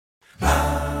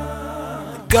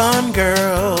Gone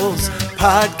Girls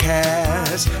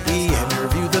podcast. We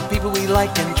interview the people we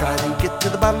like and try to get to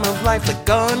the bottom of life. The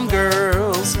Gone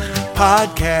Girls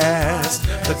podcast.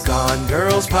 The Gone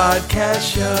Girls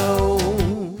podcast show.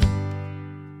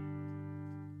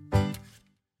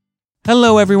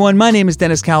 Hello, everyone. My name is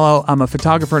Dennis Callow. I'm a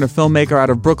photographer and a filmmaker out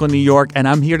of Brooklyn, New York, and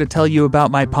I'm here to tell you about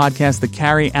my podcast, The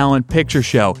Carrie Allen Picture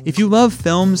Show. If you love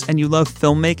films and you love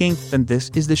filmmaking, then this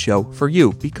is the show for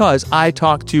you, because I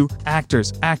talk to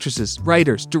actors, actresses,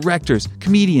 writers, directors,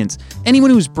 comedians,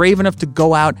 anyone who's brave enough to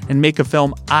go out and make a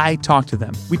film. I talk to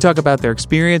them. We talk about their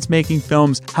experience making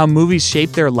films, how movies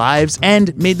shaped their lives,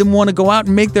 and made them want to go out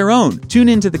and make their own. Tune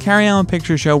in to The Carrie Allen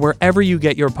Picture Show wherever you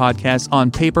get your podcasts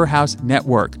on Paper House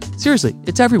Network. Seriously,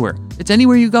 it's everywhere. It's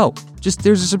anywhere you go. Just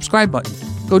there's a subscribe button.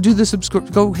 Go hit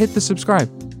the subscribe.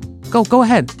 Go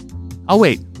ahead. I'll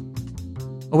wait.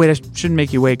 Oh wait, I shouldn't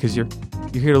make you wait because you're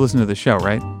here to listen to the show,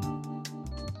 right?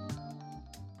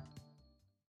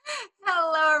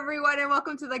 Hello, everyone, and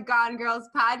welcome to the Gone Girls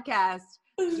podcast.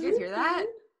 Did you guys hear that?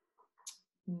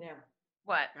 No.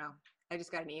 What? No, I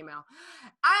just got an email.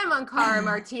 I'm Ankara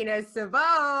Martinez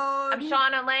Savone. I'm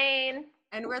Shauna Lane.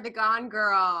 And we're the Gone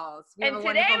Girls. And have a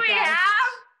today wonderful we guest.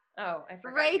 have... Oh, I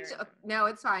forgot. Rachel. No,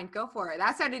 it's fine. Go for it.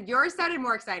 Yours sounded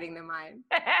more exciting than mine.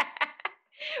 We're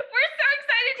so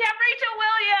excited to have Rachel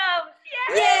Williams.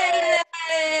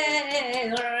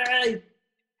 Yay!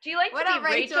 Do you like What to up, be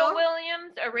Rachel Rachel?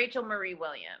 Williams or Rachel Marie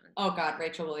Williams? Oh God,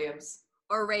 Rachel Williams.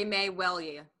 Or Ray May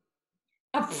Welly.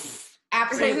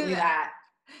 Absolutely that.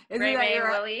 Isn't Ray that May your-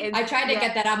 Willy? it's- I tried to yeah.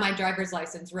 get that on my driver's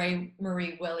license, Ray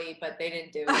Marie Willie, but they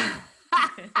didn't do it.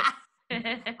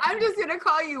 I'm just going to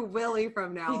call you Willie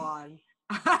from now on.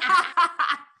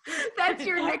 That's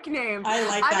your nickname. I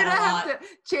like I'm that going to a have lot. to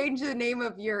change the name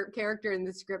of your character in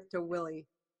the script to Willie.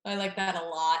 I like that a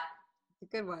lot.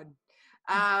 It's a good one.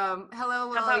 Hello, How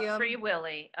William. about Free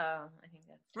Willy? Oh, I think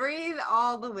that's... Breathe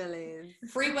all the Willies.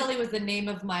 Free Willy was the name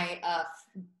of my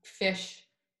fish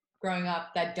growing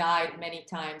up that died many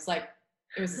times. Like,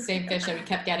 it was the same fish that we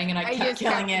kept getting, and I kept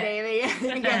killing it.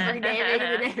 You kept renaming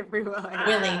the name Free Willy.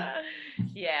 Willy.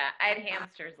 Yeah, I had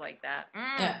hamsters like that.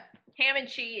 Yeah. Ham and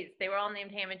cheese. They were all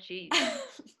named Ham and cheese.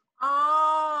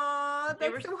 Oh, They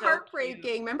were that's so so heartbreaking.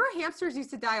 cute. Remember hamsters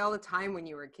used to die all the time when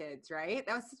you were kids, right?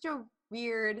 That was such a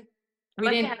weird... I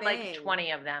must didn't- have had like thing.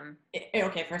 20 of them.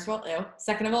 Okay, first of all, ew.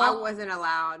 Second of I all, wasn't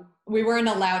allowed. we weren't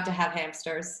allowed to have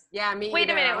hamsters. Yeah, me Wait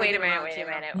a either. I minute. wasn't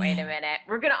allowed to.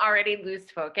 We're going to already lose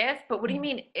focus. But what do you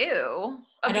mean, ew? Oh,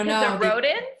 I don't because know. they're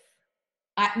rodents?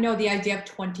 No, the idea of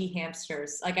 20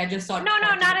 hamsters. Like, I just saw No,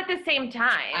 20. not at the same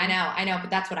time. I know, but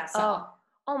that's what I saw.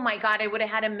 Oh my God, I would have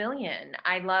had 1 million.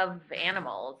 I love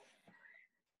animals.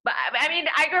 But I mean,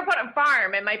 I grew up on a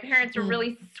farm and my parents were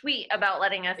really sweet about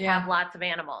letting us Yeah. have lots of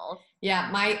animals. Yeah,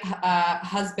 my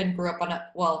husband grew up on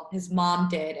his mom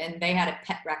did, and they had a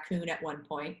pet raccoon at one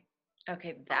point.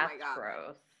 Okay, that's God.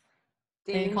 gross.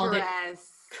 They called it Dangerous.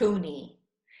 Cooney.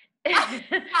 Oh my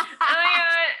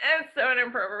God, that's so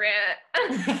inappropriate.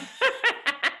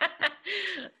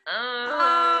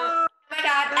 Oh my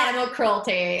God, animal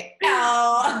cruelty.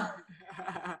 Oh.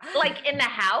 Like in the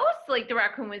house? Like the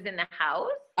raccoon was in the house?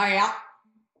 Oh, yeah.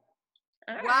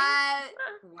 All right.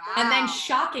 What? Wow. And then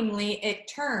shockingly, it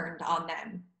turned on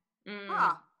them. Mm,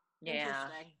 Huh. yeah.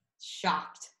 Interesting.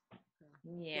 Shocked.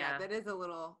 Yeah. That is a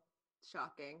little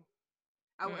shocking.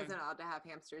 I wasn't allowed to have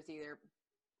hamsters either.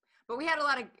 But we had a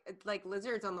lot of like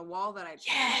lizards on the wall that I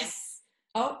Yes.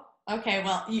 Oh, okay.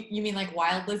 Well, you mean like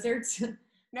wild lizards?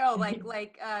 No, like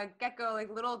gecko, like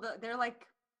little. They're like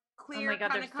Oh clear, my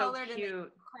God, kind they're of so colored, and they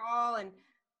cute. crawl. And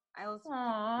I was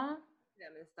Aww. them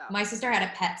and stuff. My sister had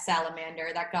a pet salamander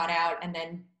that got out, and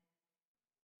then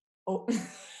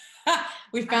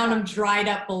we found him dried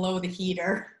up below the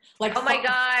heater, like Oh my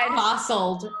God.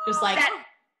 fossiled, just like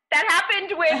That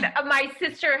happened when my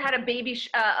sister had a baby,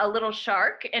 a little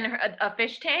shark in a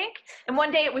fish tank. And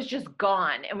one day it was just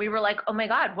gone. And we were like, oh my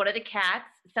God, what are the cats?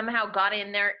 Somehow got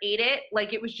in there, ate it.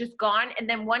 Like it was just gone. And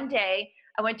then one day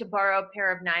I went to borrow a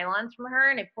pair of nylons from her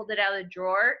and I pulled it out of the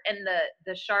drawer and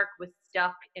the shark was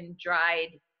stuck and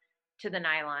dried to the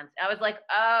nylons. I was like,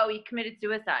 oh, he committed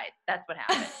suicide. That's what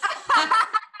happened.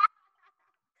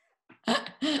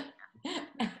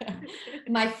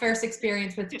 my first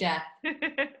experience with death.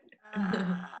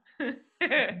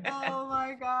 Oh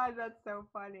my God, that's so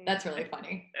funny. That's really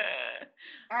funny.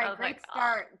 All I right, was great like,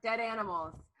 start. Dead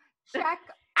animals. Check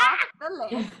off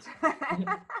the list.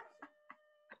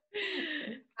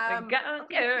 The Gone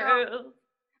okay, so Girls.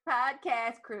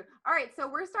 podcast crew. All right, so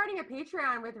we're starting a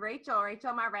Patreon with Rachel.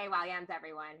 Rachel Marie Williams,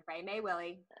 everyone. Ray May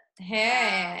Willie.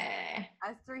 Hey.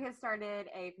 Us three have started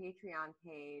a Patreon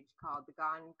page called The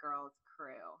Gone Girls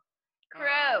Crew. Crew.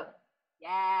 And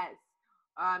yes.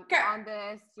 Girl. On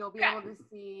this, you'll be able to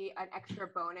see an extra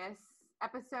bonus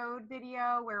episode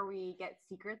video where we get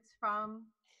secrets from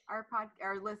our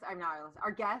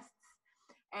guests.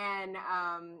 And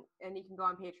you can go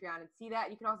on Patreon and see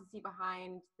that. You can also see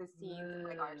behind the scenes of,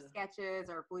 like our sketches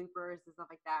or bloopers and stuff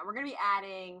like that. We're gonna be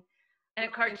adding And a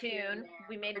cartoon.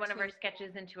 We made one of our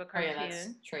sketches into a Oh cartoon. yeah,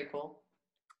 that's very cool.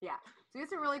 Yeah. So we have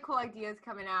some really cool ideas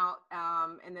coming out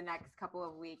in the next couple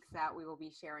of weeks that we will be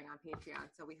sharing on Patreon.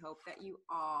 So we hope that you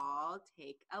all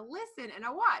take a listen and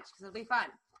a watch because it'll be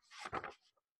fun.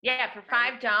 Yeah, for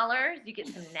 $5, you get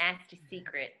some nasty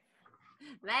secrets.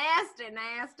 Nasty.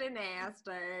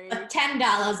 For $10,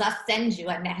 I'll send you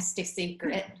a nasty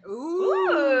secret.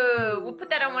 Ooh, we'll put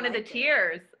that on one of the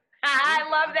tiers. I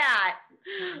love that.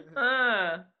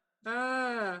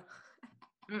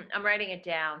 I'm writing it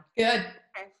down. Good.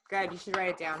 Okay, good. You should write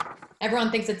it down.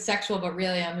 Everyone thinks it's sexual, but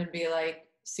really I'm gonna be like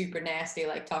super nasty,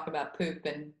 like talk about poop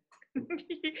and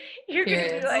You're gonna be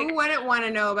Periods. like, Who wouldn't want to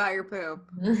know about your poop?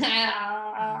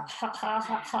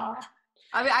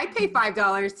 I mean, I'd pay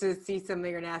 $5 to see some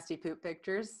of your nasty poop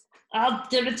pictures. I'll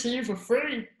give it to you for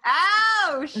free.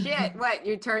 Oh shit! What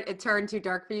it turned too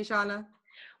dark for you, Shauna?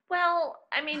 well,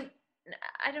 I mean,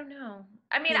 I don't know.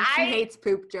 I mean, She hates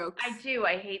poop jokes. I do.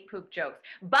 I hate poop jokes.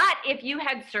 But if you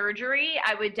had surgery,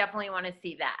 I would definitely want to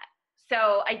see that.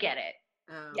 So I get it.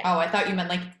 Oh, I thought you meant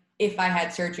like if I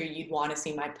had surgery, you'd want to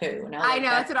see my poo. And I know,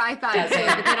 that's what I thought too.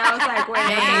 But then I was like, wait,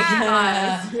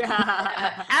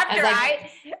 yeah.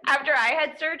 After I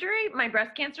had surgery, my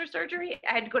breast cancer surgery,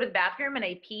 I had to go to the bathroom and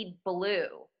I peed blue.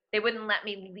 They wouldn't let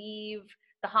me leave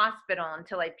the hospital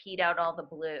until I peed out all the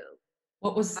blue.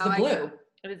 What was the blue?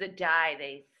 It was a dye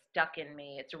they stuck in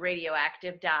me. It's a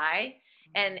radioactive dye,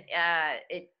 and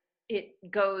it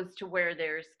goes to where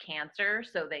there's cancer,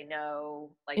 so they know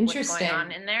like what's going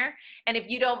on in there. And if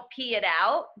you don't pee it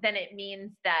out, then it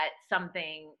means that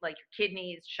something like your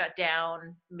kidneys shut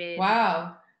down mid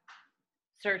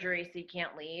surgery, so you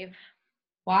can't leave.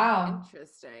 Wow.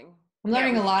 Interesting. I'm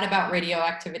learning a lot about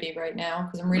radioactivity right now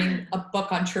because I'm reading a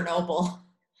book on Chernobyl.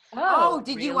 Oh,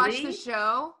 did you watch the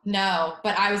show? No,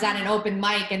 but I was at an open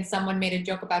mic and someone made a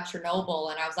joke about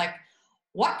Chernobyl and I was like,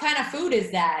 what kind of food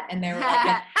is that? And they were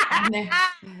like, and they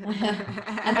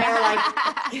were like,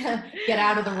 get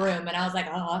out of the room. And I was like,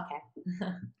 oh,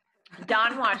 okay.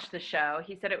 Don watched the show.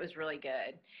 He said it was really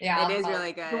good. Yeah, it is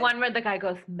really good. The one where the guy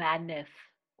goes madness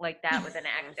like that with an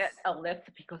a lisp.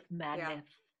 He goes madness.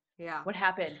 Yeah. What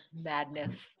happened?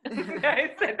 Madness.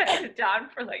 I said that to Don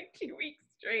for like 2 weeks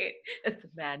straight. It's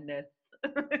madness.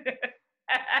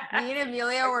 Me and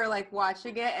Amelia were like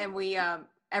watching it, and we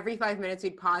every 5 minutes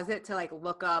we'd pause it to like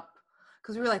look up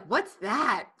because we were like, "What's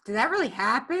that? Did that really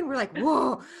happen?" We're like,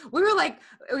 "Whoa!" We were like,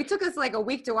 it took us like a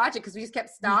week to watch it because we just kept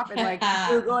stopping like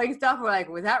googling stuff. We're like,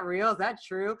 "Was that real? Is that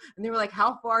true?" And they were like,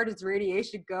 "How far does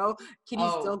radiation go? Can you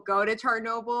still go to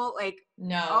Chernobyl?" Like,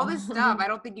 no, all this stuff. I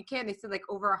don't think you can. They said like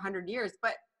over 100 years,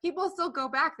 but people still go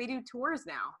back. They do tours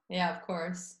now. Yeah, of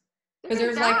course. Because there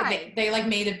was like they like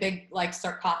made a big like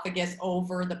sarcophagus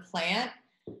over the plant,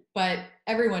 but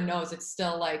everyone knows it's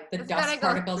still like the dust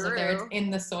particles of there. It's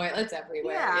in the soil. It's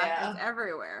everywhere. Yeah, it's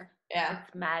everywhere. Yeah,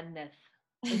 it's madness.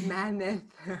 It's madness.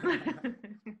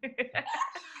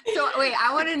 So wait,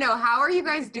 I want to know, how are you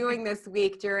guys doing this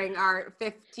week during our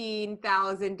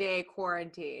 15,000 day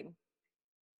quarantine?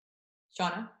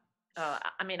 Shauna? Oh,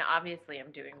 I mean, obviously,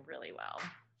 I'm doing really well.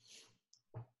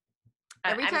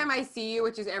 Every time I see you,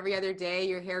 which is every other day,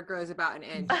 your hair grows about an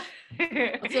inch.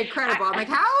 It's incredible. I'm like,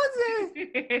 how is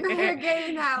your hair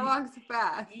getting that long so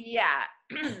fast? Yeah.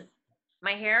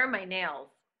 My hair, my nails.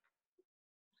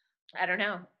 I don't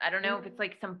know. I don't know if it's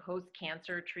like some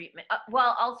post-cancer treatment.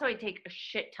 Well, also I take a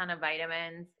shit ton of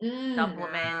vitamins,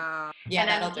 supplements. Yeah, and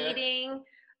that'll do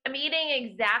I'm eating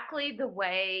exactly the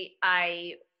way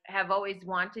I have always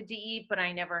wanted to eat, but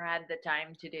I never had the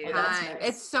time to do. That's nice.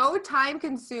 It's so time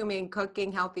consuming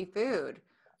cooking healthy food.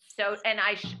 So, and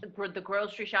the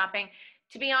grocery shopping,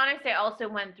 to be honest, I also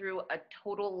went through a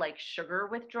total like sugar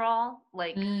withdrawal.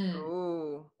 Like,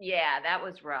 ooh, yeah, that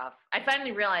was rough. I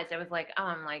finally realized I was like, oh,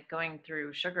 I'm like going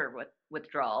through sugar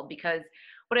withdrawal, because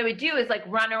what I would do is like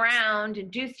run around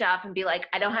and do stuff and be like,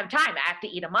 I don't have time. I have to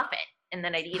eat a muffin. And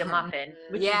then I'd eat a muffin,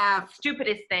 which is the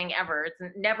stupidest thing ever. It's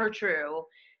never true.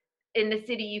 In the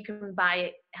city, you can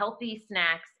buy healthy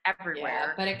snacks everywhere.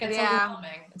 Yeah, but it gets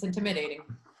overwhelming. It's intimidating.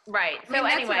 Right. I mean, so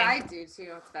anyway, that's what I do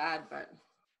too. It's bad, but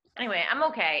anyway, I'm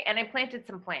okay. And I planted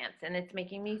some plants, and it's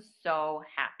making me so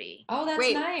happy. Oh,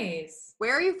 that's nice.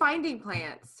 Where are you finding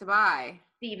plants to buy?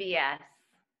 CVS.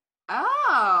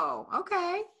 Oh,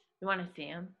 okay. You want to see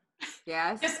them?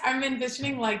 Yes. I'm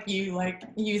envisioning like you like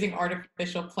using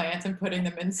artificial plants and putting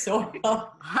them in soil.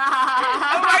 Oh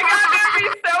my God, that'd be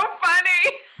so funny.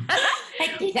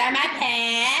 Like, these are my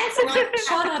plants. And like,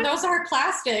 Shauna, those are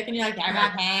plastic. And you're like, they're my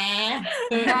plants.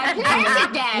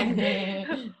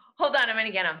 Hold on, I'm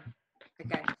gonna get them.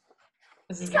 Okay.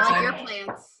 This is like your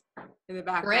plants in the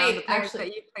background. Great. The plants Actually,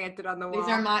 that you planted on the wall.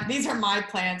 These are my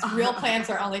plants. Real plants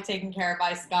are only taken care of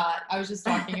by Scott. I was just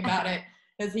talking about it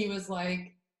because he was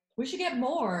like, we should get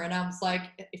more. And I was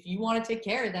like, if you want to take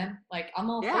care of them, like I'm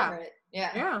all for it.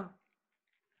 Yeah. Yeah.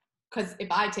 Because if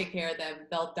I take care of them,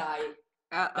 they'll die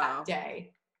that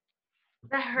day.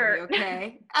 That hurt.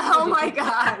 Okay. Oh my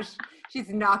gosh. She's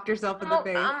knocked herself in the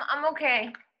face. I'm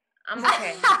okay. I'm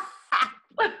okay.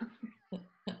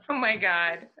 Oh my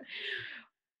God.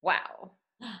 Wow.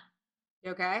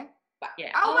 You okay?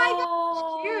 Yeah. Oh my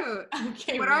gosh, cute.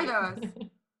 Okay, what are those?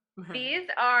 These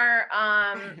are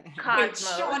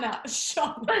Cosmos. Wait,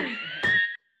 Shauna.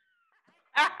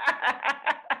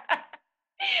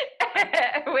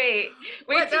 Wait.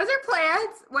 What, those are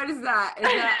plants? What is that? Is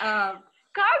that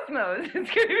Cosmos.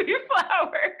 It's gonna be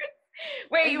flowers.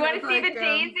 Wait, you want to see like, the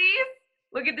daisies?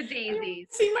 Look at the daisies.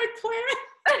 See my plant?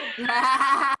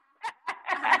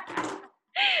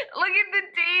 Look at the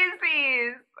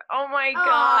daisies. Oh my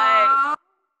God.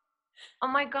 Oh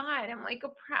my God. I'm like a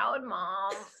proud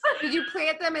mom. Did you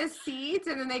plant them as seeds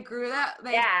and then they grew that?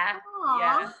 Yeah.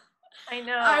 I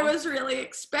know. I was really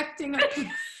expecting like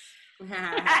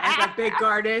a big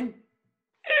garden.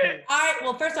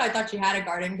 Well, first I thought she had a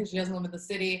garden because she doesn't live in the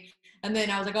city. And then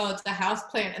I was like, oh, it's a house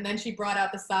plant. And then she brought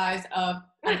out the size of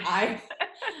the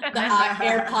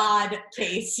AirPod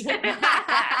case. These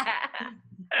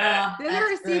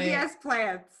are CVS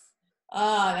plants.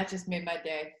 Oh, that just made my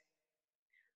day.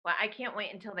 Well, I can't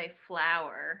wait until they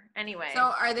flower. Anyway.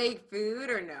 So are they food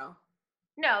or no?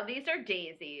 No, these are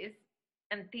daisies.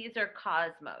 And these are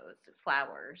Cosmos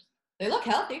flowers. They look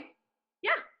healthy.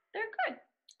 Yeah, they're good.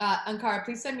 Ankara,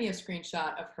 please send me a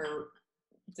screenshot of her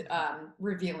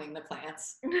revealing the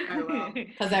plants. I will.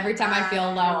 Because every time I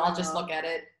feel low, I'll just look at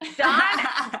it.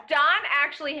 Don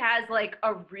actually has like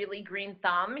a really green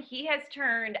thumb. He has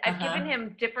turned, I've given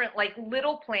him different like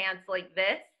little plants like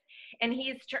this. And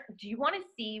do you want to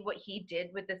see what he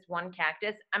did with this one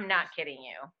cactus? I'm not kidding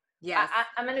you. Yes.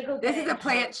 I'm going to go. This is a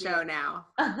plant show now.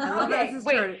 Okay,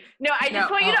 wait. No, I just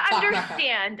want you to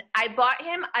understand. I bought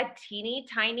him a teeny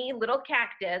tiny little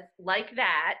cactus like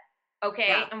that. Okay.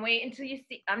 Yeah. And wait until you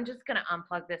see. I'm just going to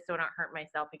unplug this so I don't hurt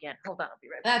myself again. Hold on. I'll be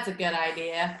right back. That's a good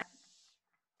idea.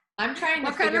 I'm trying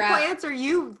to figure out. What kind of plants are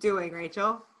you doing,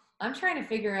 Rachel? I'm trying to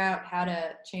figure out how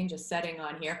to change a setting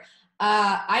on here.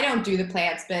 I don't do the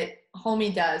plants, but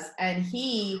homie does. And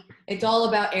it's all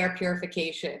about air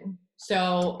purification. So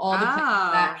all the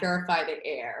plants that purify the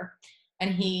air.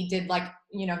 And he did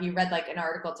he read like an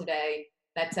article today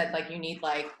that said like you need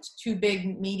like 2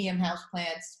 big medium house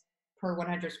plants per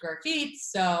 100 square feet.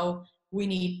 So we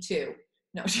need 2.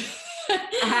 No.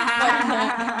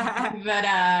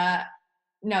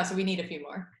 No, so we need a few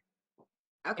more.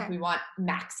 Okay. If we want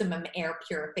maximum air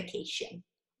purification.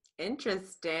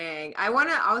 Interesting. I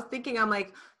was thinking, I'm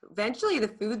like, eventually the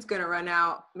food's going to run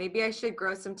out. Maybe I should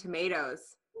grow some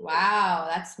tomatoes. Wow,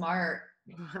 that's smart.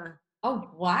 Oh,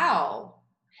 wow.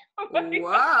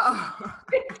 Whoa.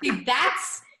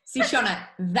 See, Shauna,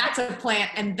 that's a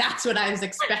plant, and that's what I was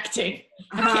expecting.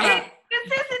 Okay. This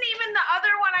isn't even the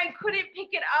other one. I couldn't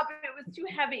pick it up. It was too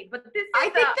heavy. But this is I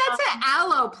think that's an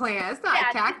aloe plant. It's not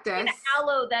a cactus. It's an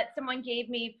aloe that someone gave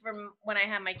me from when I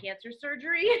had my cancer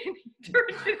surgery. And he turned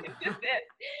it into this.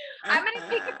 I'm going to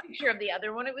take a picture of the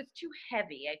other one. It was too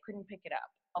heavy. I couldn't pick it up.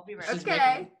 I'll be right back.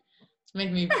 Okay. It's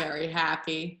making me very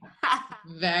happy.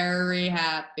 Very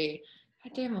happy.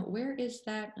 God damn it. Where is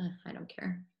that? I don't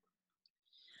care.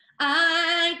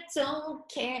 I don't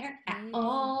care at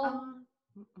all.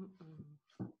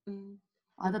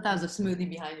 I thought that was a smoothie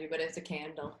behind you, but it's a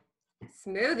candle.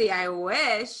 Smoothie, I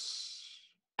wish.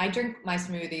 I drink my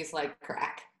smoothies like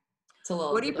crack. It's a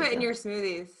little. What do you put in your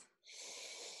smoothies?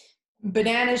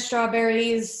 Bananas,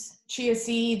 strawberries, chia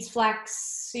seeds, flax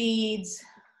seeds.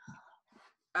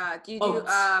 Do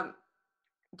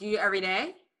you every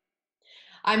day?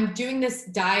 I'm doing this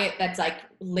diet that's like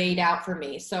laid out for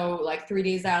me. So like 3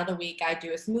 days out of the week, I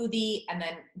do a smoothie, and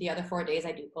then the other 4 days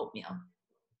I do oatmeal.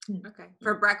 Okay.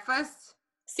 For breakfast?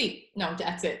 No,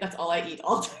 that's it. That's all I eat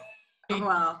all day. Oh,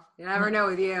 well, you never know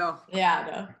with you. Yeah,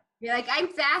 no. You're like, I'm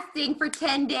fasting for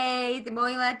 10 days. I'm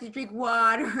only allowed to drink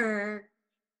water.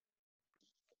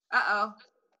 Uh-oh.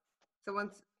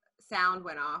 Someone's sound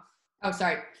went off. Oh,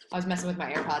 sorry. I was messing with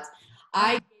my AirPods.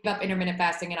 I gave up intermittent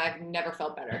fasting and I've never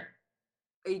felt better.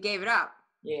 You gave it up.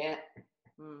 Yeah.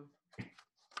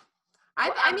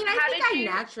 I mean, I think I you,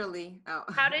 naturally. Oh.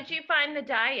 How did you find the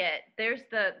diet? There's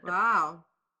the wow.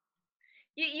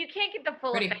 You can't get the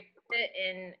full effect of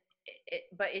it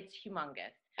but it's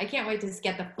humongous. I can't wait to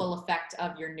get the full effect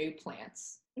of your new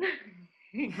plants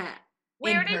in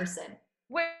person.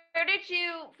 Where did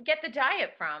you get the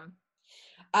diet from?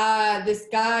 This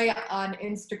guy on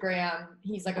Instagram,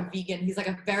 he's like a vegan. He's like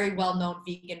a very well-known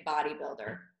vegan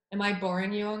bodybuilder. Am I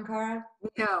boring you, Ankara?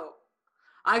 No.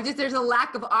 There's a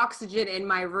lack of oxygen in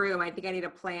my room. I think I need a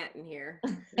plant in here.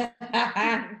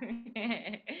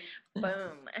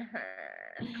 Boom.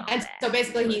 And so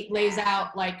basically he lays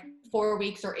out like 4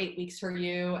 weeks or 8 weeks for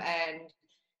you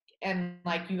and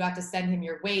like you have to send him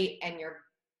your weight and your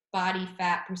body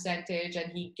fat percentage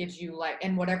and he gives you like,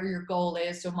 and whatever your goal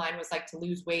is. So mine was like to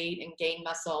lose weight and gain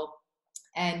muscle.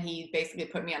 And he basically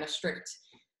put me on a strict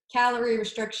calorie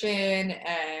restriction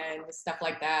and stuff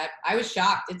like that. I was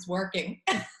shocked. It's working.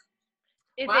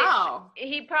 Wow.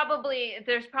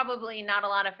 There's probably not a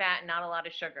lot of fat and not a lot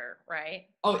of sugar, right?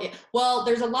 Oh yeah. Well,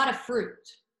 there's a lot of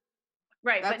fruit.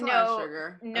 Right, that's but no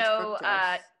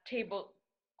table.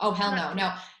 Oh hell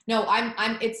no.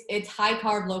 It's high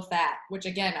carb, low fat, which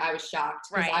again I was shocked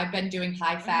because I've been doing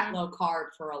high fat, low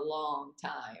carb for a long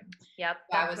time. Yep,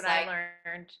 that's what I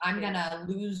learned. I'm gonna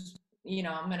lose.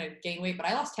 I'm going to gain weight, but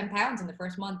I lost 10 pounds in the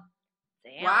first month.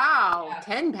 Damn. Wow. Yeah.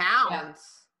 10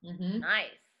 pounds. Yeah. Mm-hmm. Nice.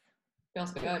 Feels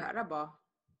good. Incredible.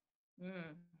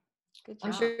 Good job.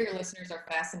 I'm sure your listeners are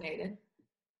fascinated.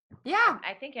 Yeah.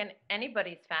 I think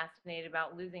anybody's fascinated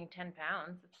about losing 10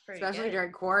 pounds. It's pretty Especially good.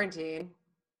 during quarantine.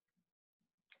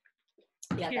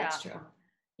 Yeah, that's true.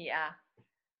 Yeah.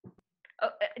 Oh,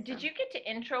 did you get to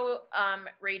intro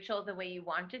Rachel the way you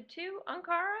wanted to,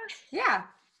 Ankara? Yeah.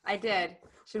 I did.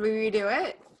 Should we redo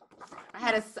it? I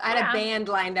had a band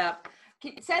lined up.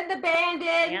 Send the band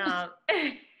in. Yeah.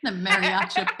 The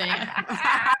mariachi band.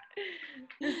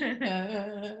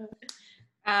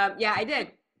 Yeah, I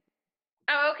did.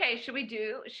 Oh, okay. Should we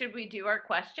do our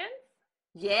questions?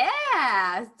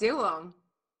 Yeah, let's do them.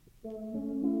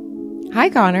 Hi,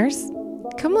 Goners.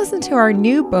 Come listen to our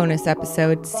new bonus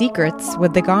episode, Secrets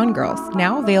with the Gone Girls,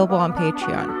 now available on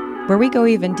Patreon, where we go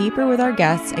even deeper with our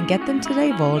guests and get them to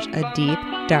divulge a deep,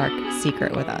 dark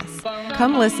secret with us.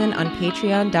 Come listen on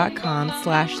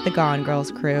patreon.com/The Gone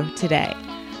Girls Crew today.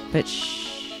 But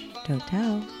shh, don't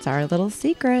tell. It's our little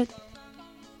secret.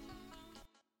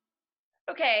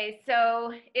 Okay,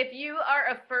 so if you are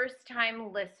a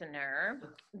first-time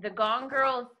listener, the Gone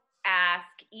Girls ask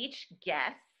each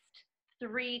guest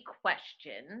 3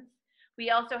 questions. We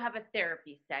also have a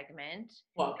therapy segment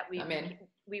that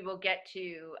we will get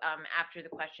to after the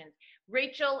questions.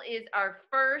 Rachel is our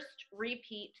first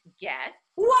repeat guest.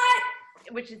 What?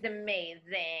 Which is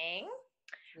amazing.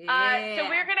 Yeah. So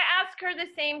we're going to ask her the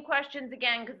same questions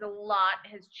again because a lot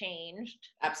has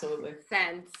changed. Absolutely.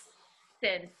 Since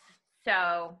the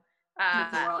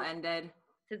world ended.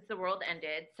 Since the world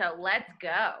ended. So let's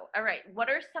go. All right. What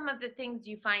are some of the things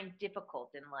you find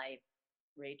difficult in life,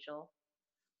 Rachel?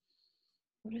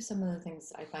 What are some of the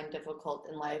things I find difficult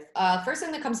in life? First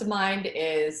thing that comes to mind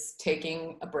is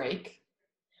taking a break.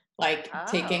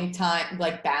 Taking time,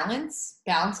 balance.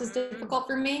 Balance is difficult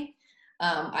for me.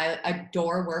 I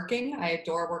adore working. I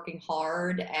adore working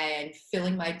hard and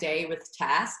filling my day with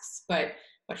tasks. But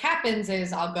what happens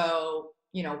is I'll go,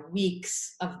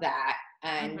 weeks of that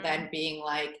and then being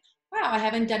like, wow, I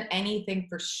haven't done anything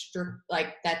for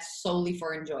that's solely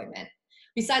for enjoyment.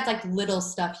 Besides little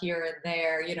stuff here and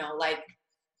there,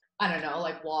 I don't know,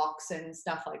 walks and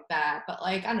stuff like that. But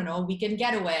I don't know, a weekend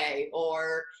getaway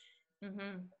or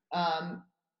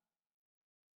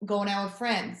going out with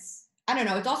friends. I don't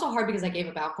know. It's also hard because I gave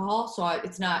up alcohol. So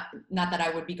it's not that I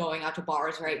would be going out to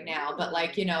bars right now, but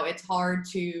it's hard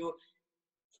to,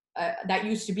 that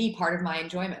used to be part of my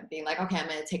enjoyment, being like, okay, I'm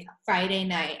going to take a Friday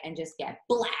night and just get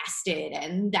blasted.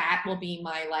 And that will be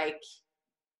my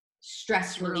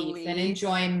stress relief and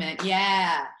enjoyment.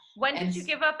 Yeah. When did you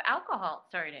give up alcohol?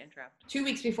 Sorry to interrupt. 2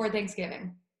 weeks before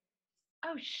Thanksgiving.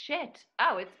 Oh, shit.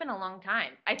 Oh, it's been a long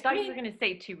time. I thought you were going to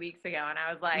say 2 weeks ago, and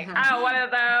I was like, oh, one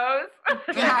of those.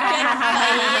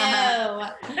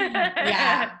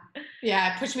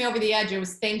 Yeah, it pushed me over the edge. It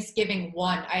was Thanksgiving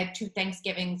 1. I had 2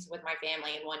 Thanksgivings with my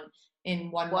family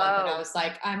in one month, and I was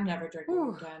like, I'm never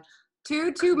drinking again.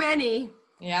 2 too many.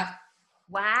 Yeah.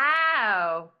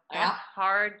 Wow. That's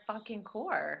hard fucking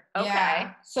core. Okay.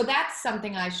 Yeah. So that's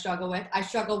something I struggle with. I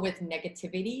struggle with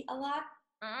negativity a lot.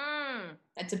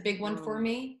 That's a big one for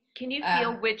me. Can you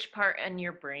feel which part in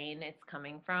your brain it's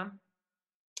coming from?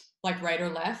 Right or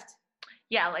left?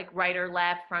 Yeah, like right or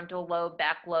left, frontal lobe,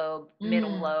 back lobe,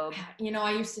 middle lobe. You know,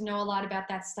 I used to know a lot about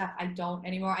that stuff. I don't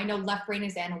anymore. I know left brain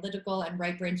is analytical and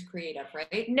right brain's creative,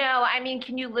 right? No, I mean,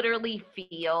 can you literally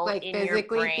feel Like in your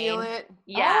physically brain? feel it?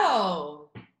 Yeah. Oh.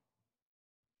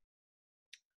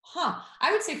 Huh.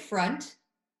 I would say front.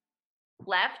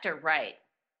 Left or right?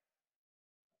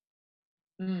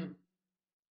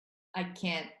 I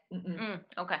can't.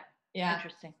 Okay. Yeah.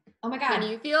 Interesting. Oh my God. Can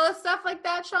you feel stuff like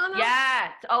that, Shauna? Yeah,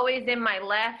 it's always in my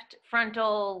left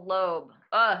frontal lobe.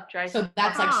 Drives So me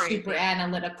that's like crazy. super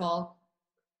analytical.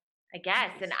 I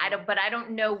guess, and I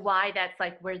don't know why that's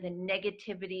like where the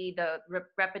negativity, the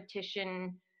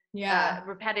repetition, Yeah.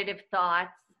 repetitive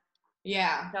thoughts.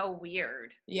 Yeah. So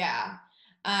weird. Yeah.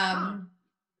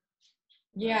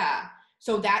 Yeah.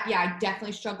 So that, I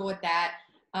definitely struggle with that.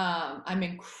 I'm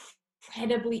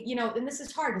incredibly, you know, and this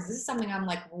is hard because this is something I'm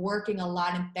like working a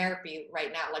lot in therapy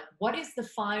right now. Like, what is the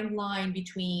fine line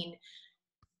between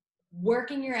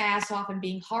working your ass off and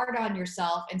being hard on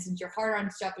yourself? And since you're hard on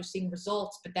yourself, you're seeing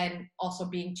results, but then also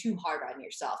being too hard on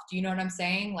yourself. Do you know what I'm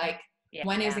saying? Like,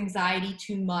 when is anxiety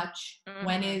too much?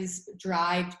 When is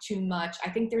drive too much? I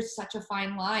think there's such a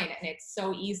fine line, and it's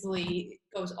so easily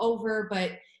goes over,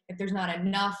 but if there's not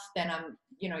enough, then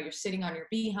you're sitting on your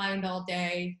behind all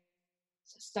day,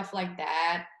 stuff like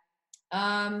that.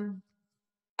 I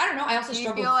don't know. I also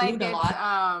struggle with food a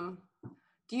lot.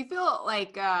 Do you feel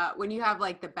like when you have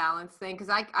like the balance thing, because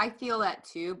I feel that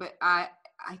too, but I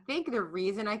think the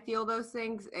reason I feel those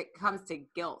things, it comes to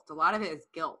guilt. A lot of it is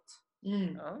guilt.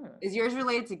 Is yours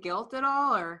related to guilt at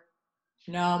all, or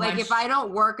no? Like if I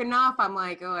don't work enough, I'm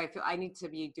like, oh, I feel I need to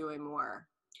be doing more.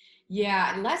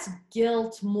 Yeah, less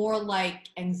guilt, more like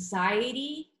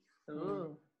anxiety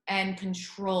and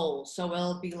control. So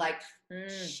it'll be like,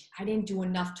 I didn't do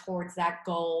enough towards that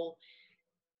goal,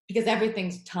 because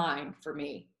everything's time for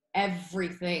me.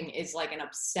 Everything is like an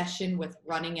obsession with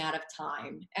running out of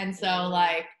time. And so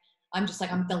like, I'm just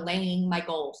like, I'm delaying my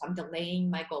goals. Like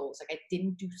I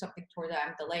didn't do something toward that.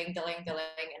 I'm delaying, and I'm going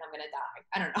to die.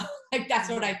 I don't know. Like that's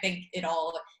what I think it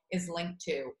all is linked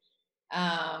to.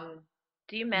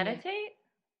 Do you meditate?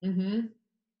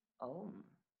 Oh.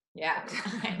 Yeah,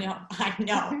 I know. That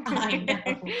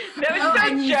was so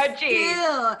judgy.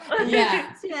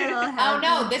 Yeah. Oh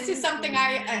no, this is something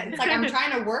it's like I'm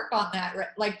trying to work on that.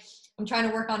 Like I'm trying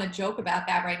to work on a joke about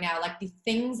that right now. Like the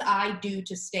things I do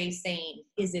to stay sane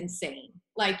is insane.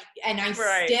 Like, and I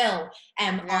still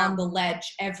am on the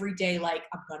ledge every day. Like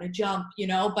I'm gonna jump, you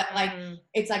know. But like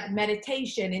it's like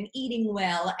meditation and eating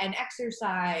well and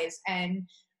exercise and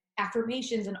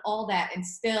affirmations and all that, and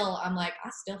still I'm like, I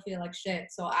still feel like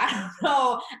shit. So I don't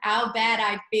know how bad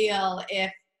I'd feel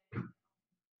if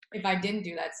I didn't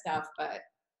do that stuff. But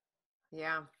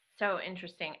yeah, so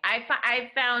interesting. I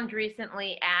found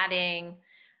recently adding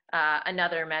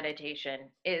another meditation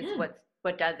is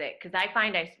what does it, because I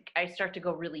find I start to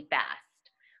go really fast.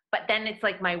 But then it's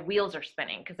like my wheels are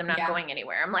spinning because I'm not going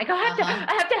anywhere. I'm like, oh, I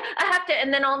have to.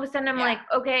 And then all of a sudden I'm like,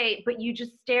 okay, but you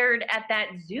just stared at that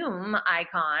Zoom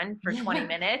icon for 20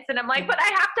 minutes. And I'm like, but I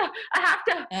have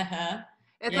to.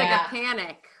 It's like a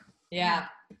panic. Yeah.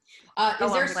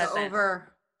 Is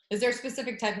there a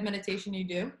specific type of meditation you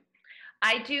do?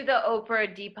 I do the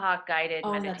Oprah Deepak guided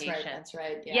meditation. That's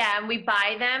right. Yeah, and we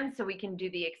buy them so we can do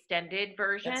the extended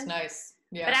version. That's nice.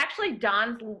 Yeah. But actually,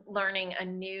 Don's learning a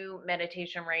new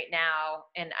meditation right now,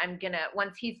 and I'm gonna,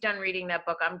 once he's done reading that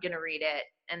book, I'm gonna read it.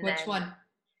 And which one?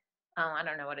 Oh, I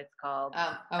don't know what it's called.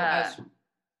 It's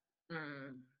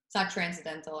not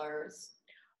transcendental or.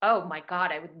 Oh my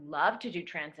God, I would love to do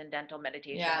transcendental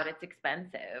meditation, but it's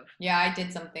expensive. Yeah, I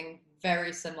did something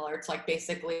very similar. It's like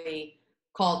basically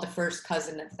called the first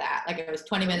cousin of that. Like it was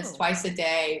 20 minutes twice a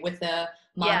day with a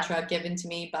mantra given to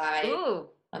me by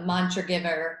a mantra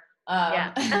giver.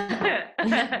 But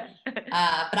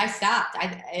I stopped.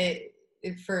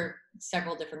 For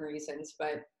several different reasons,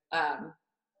 but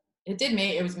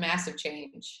it was massive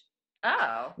change.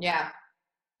 Oh. Yeah.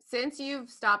 Since you've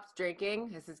stopped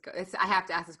drinking, I have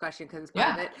to ask this question because it's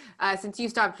part of it. Since you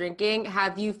stopped drinking,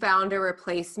 have you found a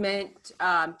replacement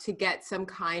to get some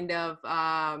kind of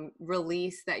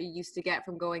release that you used to get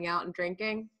from going out and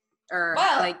drinking? Or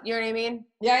like, you know what I mean?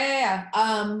 Yeah.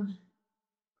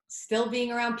 Still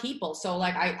being around people. So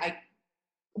like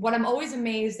what I'm always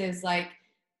amazed is like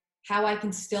how I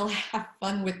can still have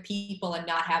fun with people and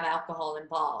not have alcohol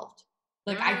involved.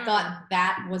 Like I thought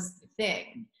that was the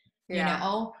thing, you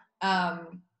know?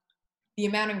 The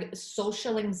amount of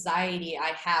social anxiety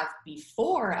I have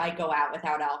before I go out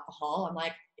without alcohol, I'm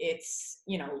like, it's,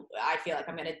 you know, I feel like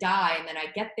I'm going to die. And then I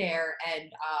get there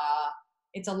and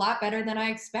it's a lot better than I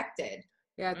expected.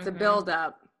 Yeah. It's a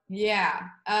buildup. Yeah.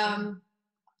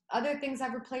 other things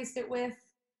I've replaced it with.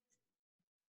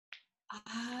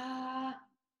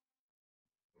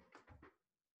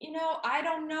 I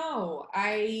don't know.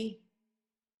 I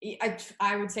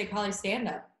would say probably stand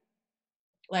up.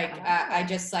 Like I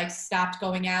just like stopped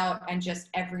going out and just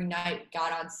every night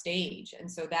got on stage.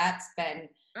 And so that's been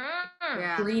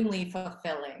extremely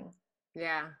fulfilling.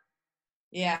 Yeah.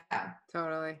 Yeah.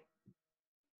 Totally.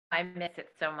 I miss it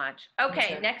so much.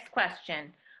 Okay, next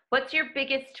question. What's your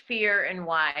biggest fear and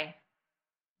why?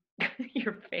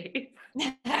 Your face.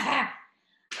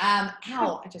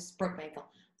 Ow, I just broke my ankle.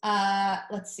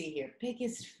 Let's see here.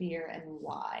 Biggest fear and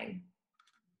why?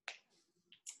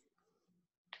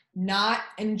 Not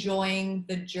enjoying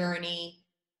the journey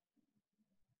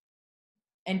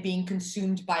and being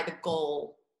consumed by the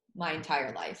goal my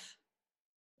entire life.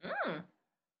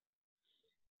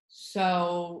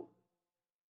 So,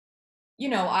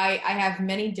 I have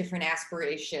many different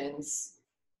aspirations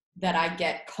that I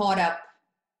get caught up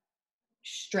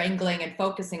strangling and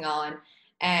focusing on,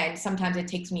 and sometimes it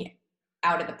takes me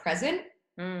out of the present.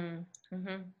 And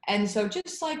so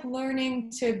just like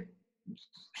learning to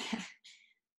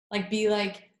like be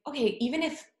like, okay, even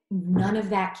if none of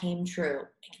that came true,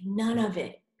 like none of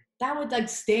it, that would like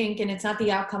stink, and it's not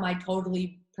the outcome I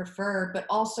totally prefer. But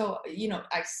also,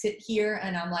 I sit here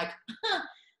and I'm like,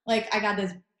 like I got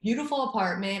this beautiful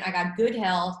apartment, I got good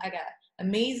health, I got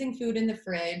amazing food in the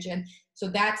fridge, and so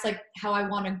that's like how I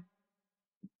want to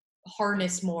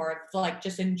harness more of like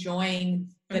just enjoying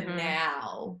the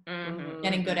now,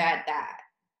 getting good at that.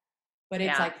 But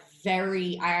it's like I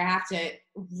have to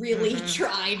really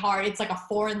try hard. It's like a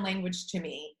foreign language to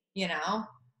me, Yeah.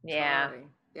 Totally.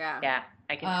 Yeah. Yeah.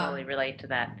 I can totally relate to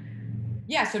that.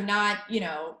 Yeah. So not,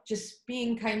 just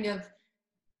being kind of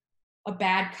a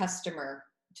bad customer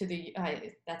to the,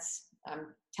 I'm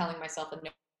telling myself a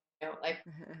no, like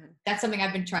that's something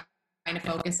I've been trying to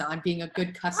focus on, being a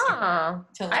good customer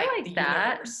to like I like the that.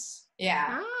 universe.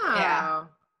 Yeah. Oh, Yeah.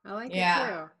 I like it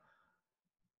too.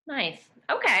 Nice.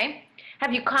 Okay.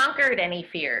 Have you conquered any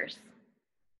fears?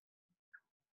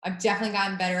 I've definitely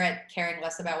gotten better at caring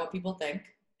less about what people think.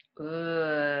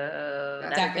 Ooh,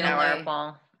 that's Definitely.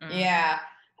 powerful. Yeah.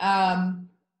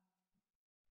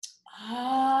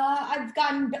 I've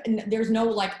gotten, there's no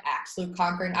like absolute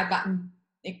conquering.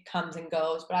 It comes and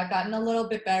goes, but I've gotten a little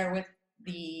bit better with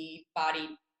the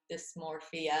body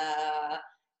dysmorphia.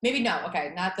 Maybe no,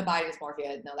 okay, not the body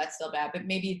dysmorphia. No, that's still bad, but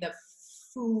maybe the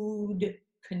food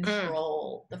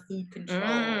control,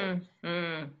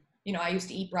 I used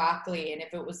to eat broccoli, and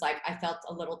if it was like I felt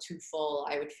a little too full,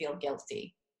 I would feel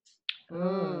guilty.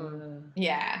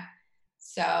 Yeah.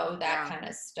 So that kind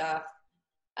of stuff.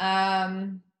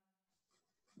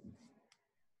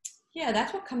 Yeah,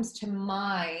 that's what comes to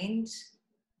mind.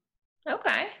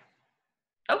 Okay.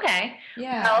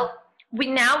 Yeah. Well, we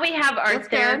have our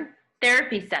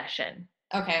therapy session.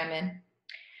 Okay, I'm in.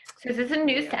 So this is a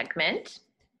new segment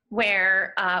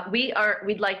where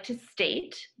we'd like to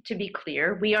state, to be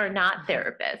clear, we are not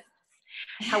therapists.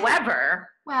 However,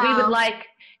 we would like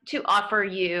to offer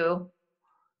you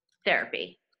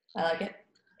therapy. I like it.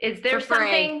 Is there For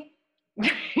free.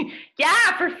 something?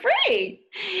 Yeah, for free.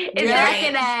 Is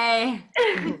there?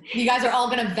 You guys are all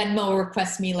gonna Venmo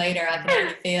request me later. I can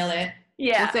already feel it.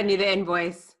 Yeah. We'll send you the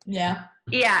invoice. Yeah.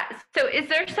 Yeah. So is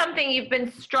there something you've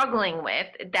been struggling with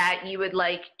that you would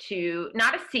like to,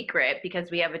 not a secret because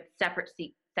we have a separate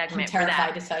segment for that. I'm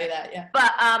terrified to tell you that, yeah.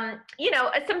 But,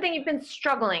 something you've been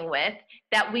struggling with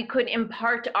that we could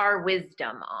impart our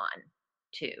wisdom on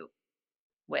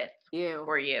with you.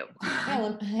 Let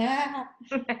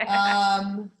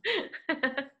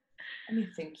me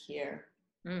think here.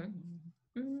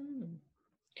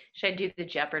 Should I do the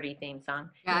Jeopardy theme song?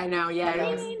 Yeah, I know. Yeah,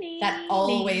 that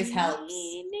always helps.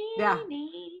 Yeah,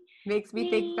 makes me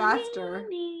think faster.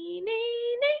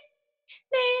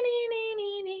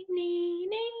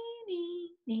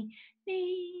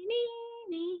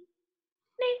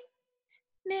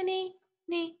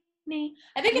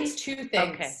 I think it's two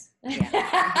things.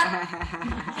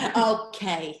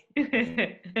 Okay. Give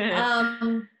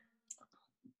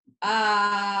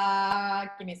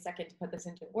me a second to put this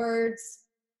into words.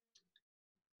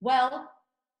 Well,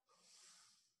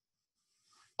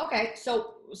 okay,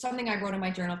 so something I wrote in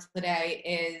my journal today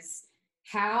is,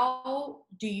 how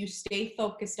do you stay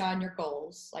focused on your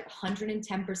goals, like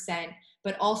 110%,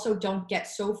 but also don't get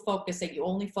so focused that you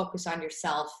only focus on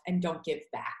yourself and don't give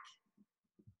back?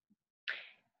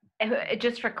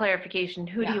 Just for clarification,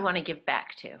 who do you want to give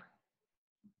back to?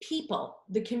 People,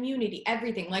 the community,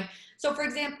 everything. Like, so for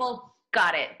example,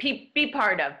 got it. Be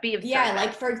part of, be of service. Yeah,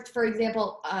 like for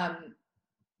example,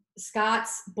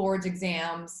 Scott's boards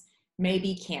exams may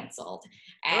be canceled.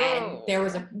 And there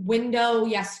was a window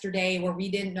yesterday where we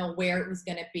didn't know where it was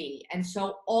going to be. And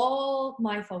so all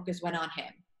my focus went on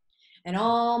him, and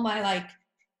all my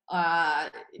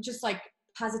just like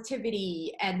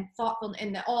positivity and thoughtful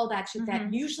and all that shit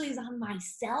that usually is on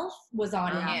myself was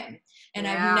on him. And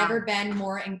I've never been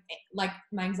more like,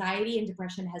 my anxiety and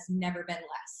depression has never been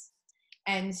less.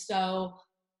 And so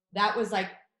that was like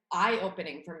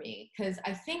eye-opening for me, because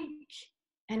I think,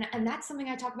 and that's something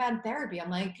I talk about in therapy. I'm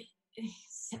like,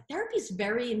 therapy is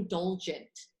very indulgent.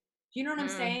 Do you know what I'm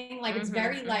saying? Like, it's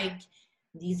very like,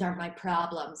 these are my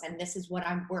problems and this is what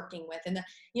I'm working with. And,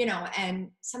 and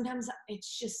sometimes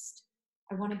it's just,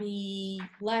 I want to be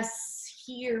less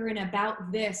here and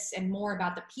about this and more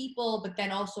about the people. But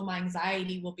then also my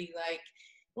anxiety will be like,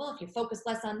 well, if you focus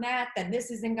less on that, then this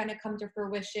isn't going to come to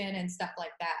fruition and stuff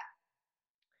like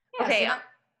that. Okay.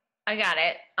 I got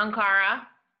it. Ankara,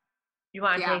 you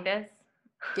want to take this?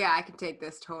 Yeah, I can take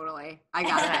this totally. I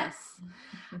got this.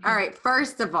 All right.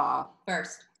 First of all,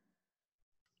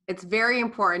 it's very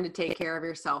important to take care of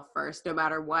yourself first, no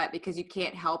matter what, because you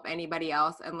can't help anybody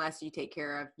else unless you take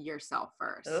care of yourself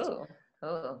first.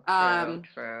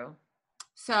 True.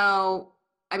 So,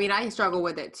 I mean, I struggle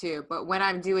with it too, but when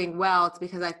I'm doing well, it's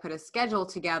because I've put a schedule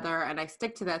together and I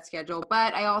stick to that schedule.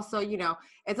 But I also,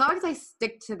 as long as I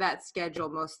stick to that schedule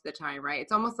most of the time, right?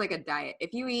 It's almost like a diet.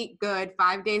 If you eat good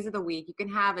 5 days of the week, you can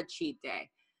have a cheat day,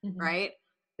 right?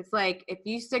 It's like, if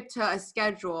you stick to a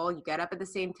schedule, you get up at the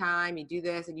same time, you do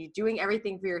this, and you're doing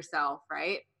everything for yourself,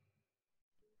 right?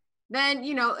 Then,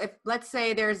 if let's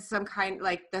say there's some kind,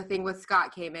 like the thing with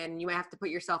Scott came in, you might have to put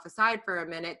yourself aside for a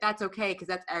minute. That's okay, because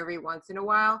that's every once in a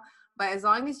while. But as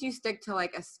long as you stick to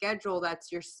like a schedule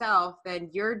that's yourself, then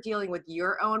you're dealing with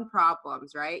your own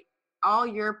problems, right? All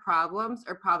your problems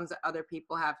are problems that other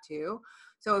people have too.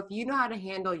 So if you know how to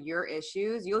handle your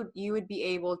issues, you would be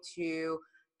able to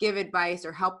give advice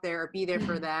or help there or be there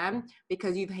for them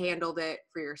because you've handled it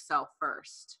for yourself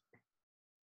first.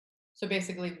 So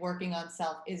basically working on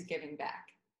self is giving back.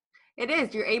 It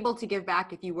is. You're able to give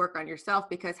back if you work on yourself,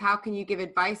 because how can you give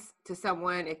advice to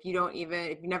someone if you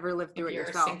never lived through it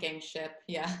yourself? You're a sinking ship.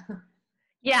 Yeah.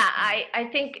 Yeah, I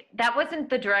think that wasn't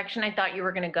the direction I thought you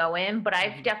were going to go in, but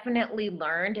I've definitely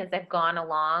learned as I've gone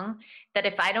along that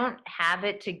if I don't have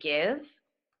it to give,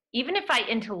 even if I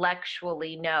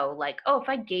intellectually know, like, oh, if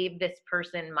I gave this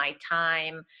person my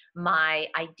time, my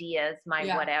ideas, my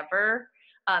whatever,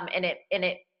 and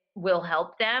it will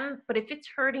help them. But if it's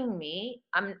hurting me,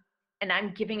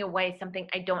 I'm giving away something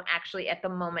I don't actually at the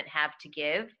moment have to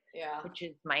give, which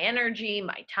is my energy,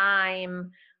 my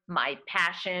time, my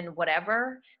passion,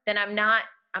 whatever, then I'm not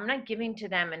giving to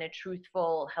them in a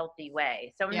truthful, healthy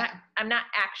way. So I'm not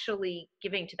actually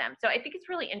giving to them. So I think it's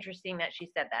really interesting that she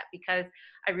said that, because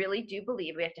I really do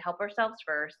believe we have to help ourselves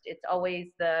first. It's always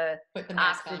put the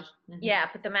mask on. Yeah,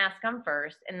 put the mask on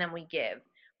first, and then we give.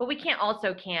 But we can't.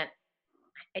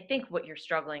 I think what you're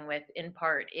struggling with in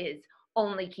part is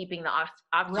only keeping the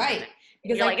oxygen. Right.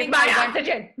 Because you're it's my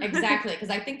oxygen. Exactly. Because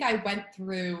I think I went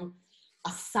through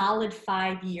a solid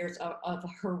 5 years of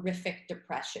horrific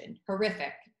depression.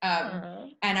 Horrific.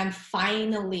 And I'm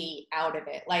finally out of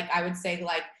it. Like, I would say,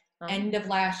 like, end of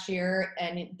last year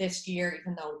and this year,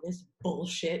 even though this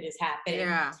bullshit is happening,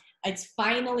 it's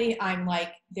finally, I'm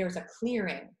like, there's a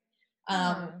clearing.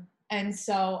 And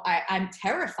so I'm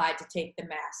terrified to take the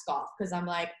mask off, because I'm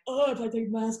like, oh, if I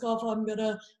take the mask off, I'm going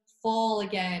to fall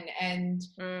again.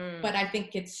 But I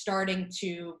think it's starting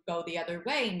to go the other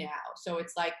way now. So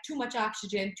it's like too much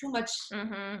oxygen, too much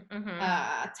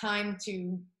time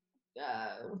to,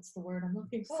 what's the word I'm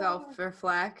looking for?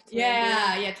 Self-reflect.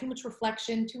 Yeah. Too much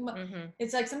reflection, too much.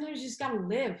 It's like, sometimes you just got to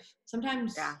live.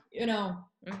 Sometimes,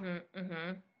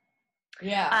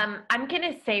 Yeah. I'm going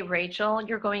to say, Rachel,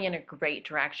 you're going in a great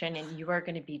direction and you are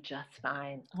going to be just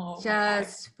fine. Oh,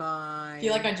 just fine. I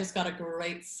feel like I just got a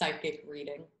great psychic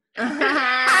reading. You did.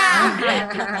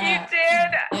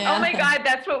 Oh my God,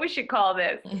 that's what we should call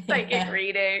this. Psychic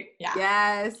reading. Yeah.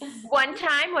 Yes. One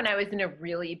time when I was in a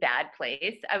really bad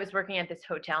place, I was working at this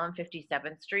hotel on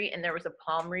 57th Street, and there was a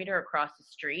palm reader across the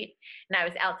street, and I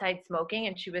was outside smoking,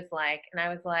 and she was like, and I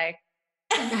was like,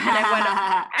 and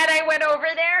I went over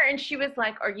there, and she was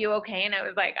like, are you okay? And I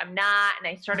was like, I'm not. And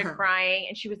I started crying,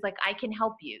 and she was like, I can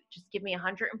help you. Just give me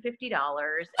 $150.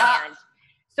 And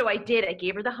so I did. I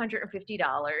gave her the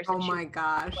 $150. Oh my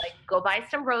gosh. Like, go buy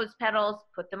some rose petals,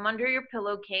 put them under your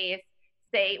pillowcase,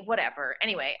 say whatever.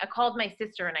 Anyway, I called my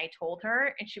sister and I told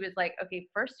her, and she was like, okay,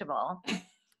 first of all,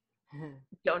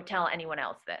 don't tell anyone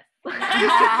else this. Don't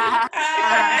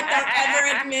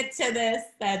ever admit to this.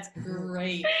 That's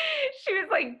great. She was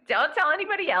like, don't tell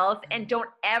anybody else and don't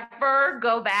ever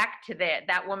go back to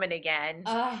that woman again.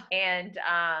 And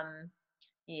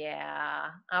yeah,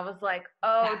 I was like,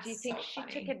 oh, That's do you think so she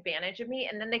funny. took advantage of me?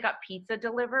 And then they got pizza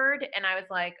delivered and I was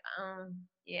like,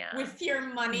 yeah. With your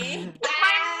money. With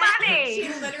my money. She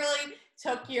literally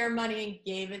took your money and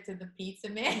gave it to the pizza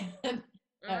man.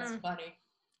 That's funny.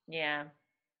 Yeah.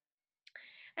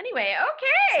 Anyway,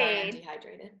 Sorry, okay. I'm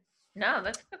dehydrated. No,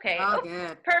 that's okay. Oh, Oh,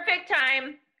 good. perfect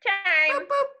time. Boop,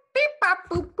 boop, beep, bop,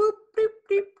 boop, boop, doop,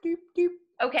 doop, doop, doop.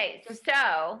 Okay,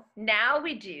 so now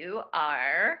we do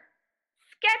our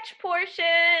sketch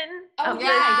portion Oh, of the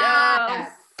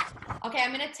yes. show. Okay,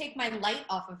 I'm going to take my light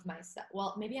off of myself.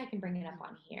 Well, maybe I can bring it up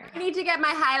on here. I need to get my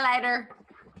highlighter.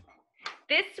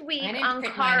 This week, I didn't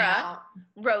print mine Ankara out.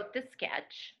 wrote the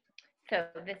sketch. So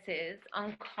this is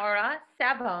Ankara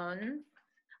Sabone's,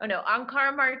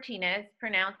 Ankara Martinez,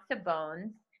 pronounced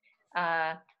Sabone's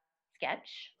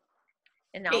sketch.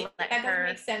 And I'll Wait, let that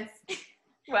her. doesn't make sense.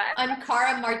 What?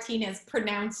 Ankara Martinez,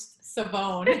 pronounced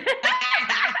Savone. Isn't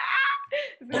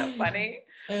that funny?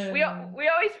 We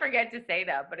always forget to say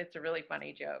that, but it's a really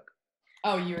funny joke.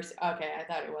 Oh, you were okay. I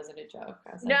thought it wasn't a joke.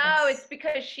 I was like, No, that's- it's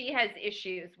because she has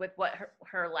issues with what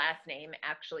her last name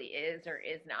actually is or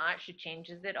is not. She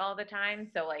changes it all the time.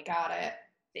 So like got it.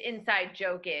 the inside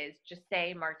joke is just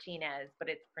say Martinez, but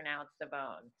it's pronounced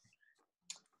Savone.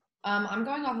 I'm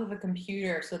going off of a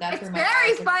computer, so that's It's where my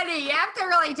very eyes are- funny. You have to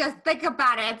really just think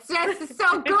about it. It's just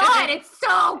so good. It's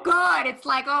so good. It's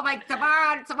like, oh my,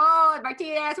 Simone,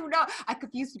 Martinez, who knows? I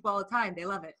confuse people all the time. They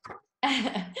love it.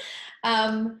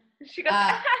 She goes,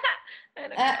 Uh, I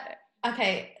don't get it.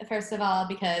 Okay, first of all,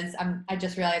 because I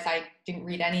just realized I didn't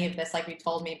read any of this like you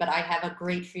told me, but I have a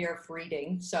great fear of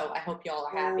reading, so I hope y'all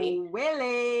are happy. Oh,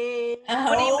 Willie.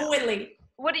 Oh, Willie.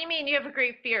 What do you mean you have a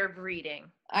great fear of reading?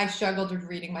 I struggled with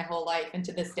reading my whole life, and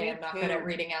to this day, Me I'm not too. good at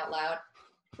reading out loud.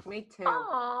 Me too.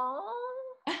 Aww.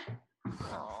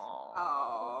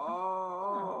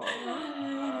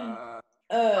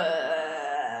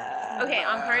 Okay,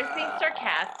 Ankara's being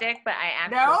sarcastic, but I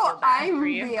actually No, feel bad I'm for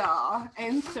you. real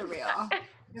and surreal. I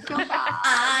feel bad.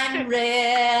 I'm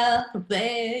real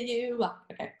where you are.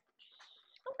 Okay.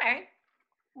 Okay.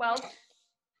 Well,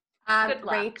 good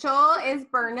luck. Rachel is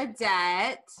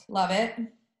Bernadette. Love it.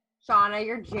 Shauna,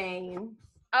 you're Jane.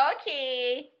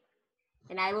 okay.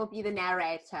 And I will be the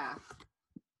narrator.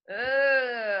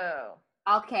 Ooh.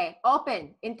 Okay,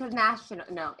 open,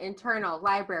 internal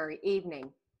library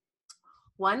evening.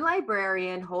 One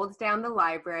librarian holds down the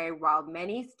library while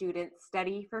many students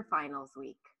study for finals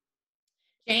week.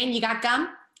 Jane, you got gum?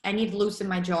 I need to loosen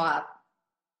my jaw up.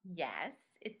 Yes,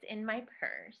 it's in my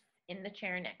purse, in the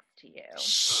chair next to you.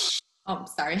 Shh. Oh, I'm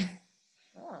sorry.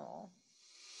 Oh.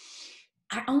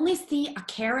 I only see a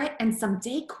carrot and some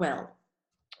Dayquil.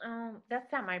 Oh,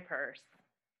 that's not my purse.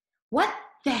 What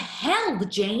the hell,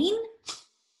 Jane?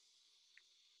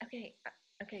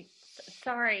 Okay,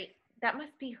 sorry. That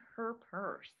must be her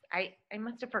purse. I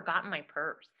must have forgotten my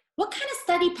purse. What kind of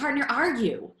study partner are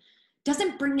you?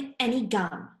 Doesn't bring any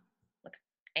gum.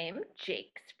 I'm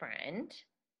Jake's friend.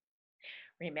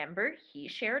 Remember, he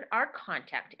shared our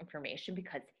contact information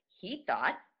because he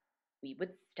thought we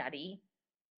would study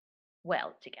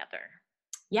well together.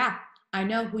 Yeah, I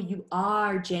know who you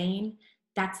are, Jane.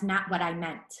 That's not what I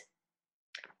meant.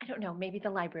 I don't know, maybe the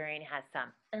librarian has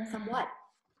some. Some what?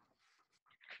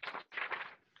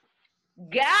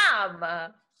 Gum!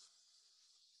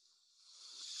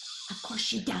 Of course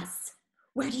she does.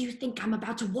 Where do you think I'm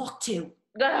about to walk to?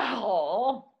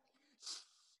 Oh.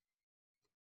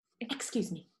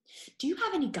 Excuse me. Do you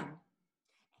have any gum?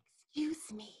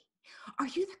 Excuse me, are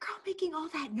you the girl making all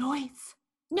that noise?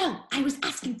 No, I was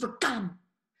asking for gum.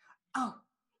 Oh,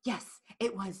 yes,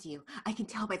 it was you. I can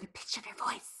tell by the pitch of your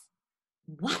voice.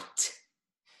 What?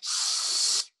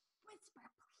 Shh! Whisper,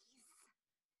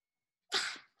 please.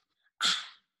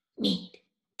 Need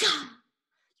gum.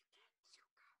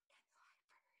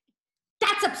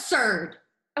 That's absurd.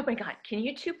 Oh my God, can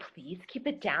you two please keep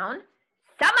it down?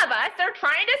 Some of us are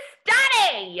trying to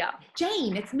study!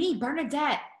 Jane, it's me,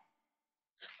 Bernadette.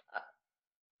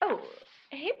 Oh,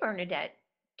 hey Bernadette,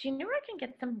 do you know where I can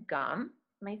get some gum?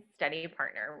 My study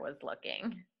partner was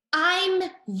looking. I'm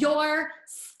your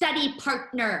study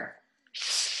partner.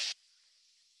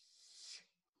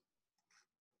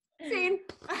 Scene.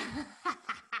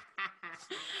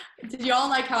 Did you all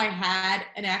like how I had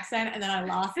an accent and then I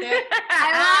lost it?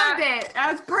 I loved it.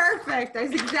 That was perfect.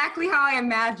 That's exactly how I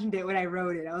imagined it when I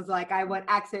wrote it. I was like, I want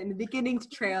accent in the beginning to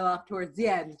trail off towards the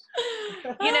end.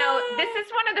 You know, this is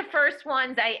one of the first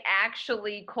ones I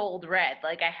actually cold read.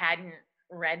 Like I hadn't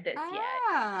read this yet.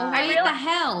 Oh, Ah. what the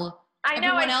hell? I know.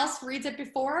 Everyone else reads it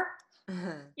before?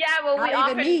 Yeah, well, we Not even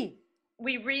often me.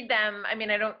 we read them. I mean,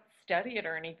 I don't study it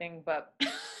or anything, but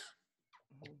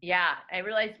yeah, I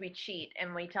realize we cheat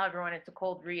and we tell everyone it's a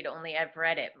cold read. Only I've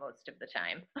read it most of the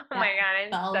time. Oh my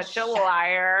God, I'm such a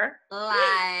liar.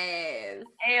 Lies.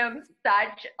 I am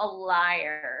such a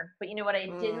liar. But you know what I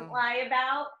didn't lie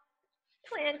about?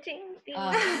 Planting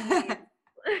seeds.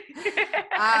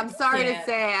 I'm sorry Yeah. to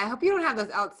say, I hope you don't have those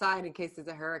outside in case there's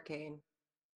a hurricane.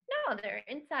 No, they're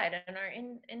inside on our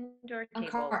indoor table.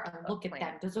 Carter, look at them.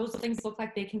 plants. Does those things look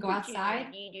like they can go outside?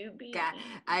 God,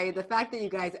 the fact that you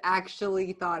guys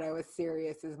actually thought I was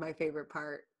serious is my favorite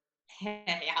part.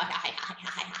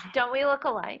 Don't we look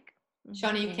alike?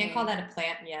 Shauna, you can't call that a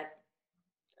plant yet.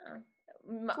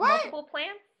 What? Multiple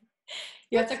plants?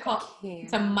 You have to call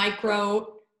it's a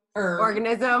micro herb.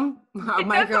 Organism? A It does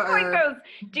micro look like herb. those.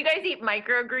 Do you guys eat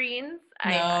microgreens?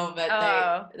 No, but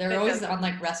they're that always doesn't- on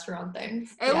like restaurant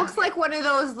things. It looks like one of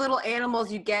those little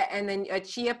animals you get, and then a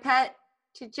chia pet.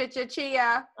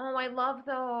 Chia. Oh, I love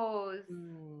those.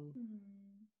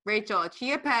 Rachel, a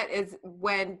chia pet is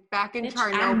when back in I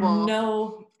Chernobyl.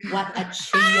 know what a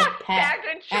chia pet Back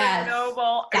in has.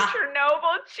 Chernobyl, a Stop.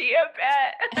 Chernobyl chia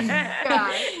pet.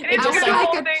 Yeah. And it's just got the like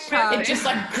whole a thing chub. It missing. just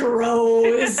like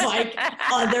grows like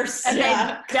other And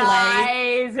then clay.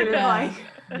 dies, and it's Yeah. like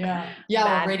Yeah. Yeah,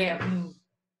 well, radio. Madness.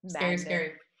 Scary, Madness.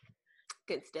 scary.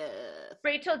 good stuff.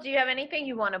 Rachel, do you have anything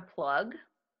you want to plug?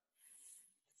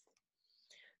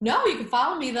 No, you can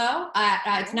follow me though.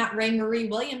 It's not Ray Marie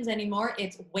Williams anymore.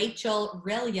 It's Wachel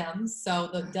Williams. So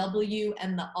the W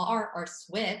and the R are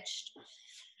switched.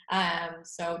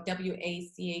 So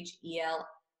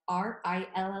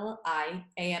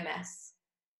WACHELRILLIAMS.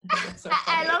 That's so I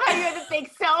funny. love how you had to think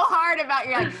so hard about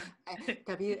your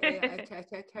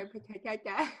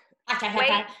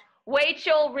like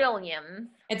Wachel Williams.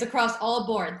 It's across all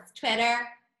boards: Twitter,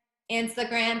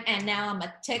 Instagram, and now I'm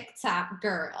a TikTok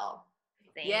girl.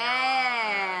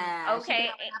 Yeah. Okay.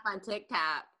 She's going up on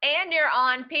TikTok. And you're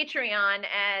on Patreon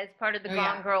as part of the Oh,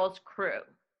 Gone yeah. Girls crew.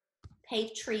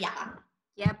 Patreon.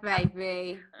 Yeah,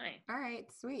 baby. Hi. All right,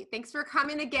 sweet. Thanks for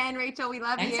coming again, Rachel. We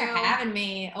love Thanks you. for having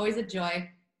me. Always a joy.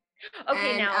 Okay,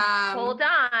 And, now hold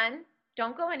on.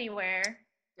 Don't go anywhere.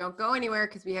 Don't go anywhere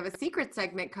because we have a secret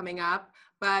segment coming up.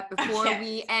 But before Okay.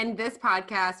 we end this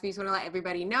podcast, we just want to let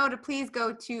everybody know to please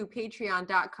go to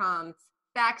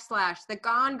patreon.com/The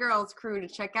Gone Girls crew to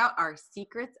check out our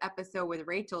secrets episode with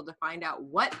Rachel to find out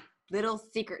what little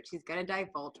secret she's going to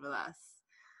divulge with us.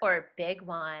 Or a big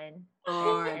one.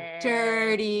 Or a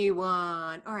dirty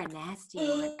one. Or a nasty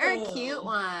one. Or a cute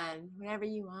one. Whatever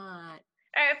you want.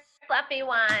 Or a fluffy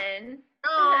one.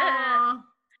 Aww.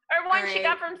 Or one All she right.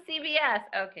 got from CBS.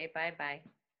 Okay, bye-bye.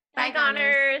 Bye, Bye,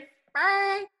 Goners.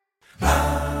 Bye.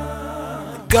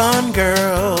 Gone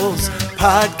Girls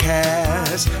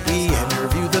podcast. We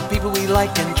interview the people we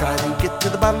like and try to get to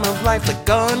the bottom of life. The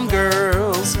Gone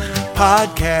Girls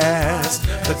podcast.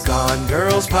 The Gone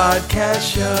Girls podcast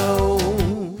show.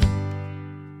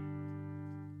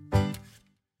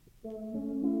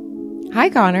 Hi,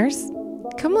 Goners.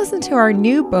 Come listen to our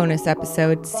new bonus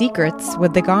episode, Secrets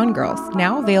with the Gone Girls,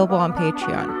 now available on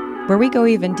Patreon, where we go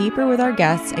even deeper with our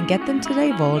guests and get them to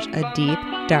divulge a deep,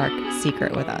 dark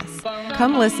secret with us.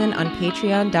 Come listen on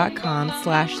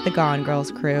patreon.com/The Gone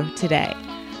Girls crew today.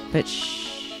 But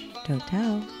shh, don't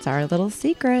tell. It's our little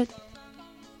secret.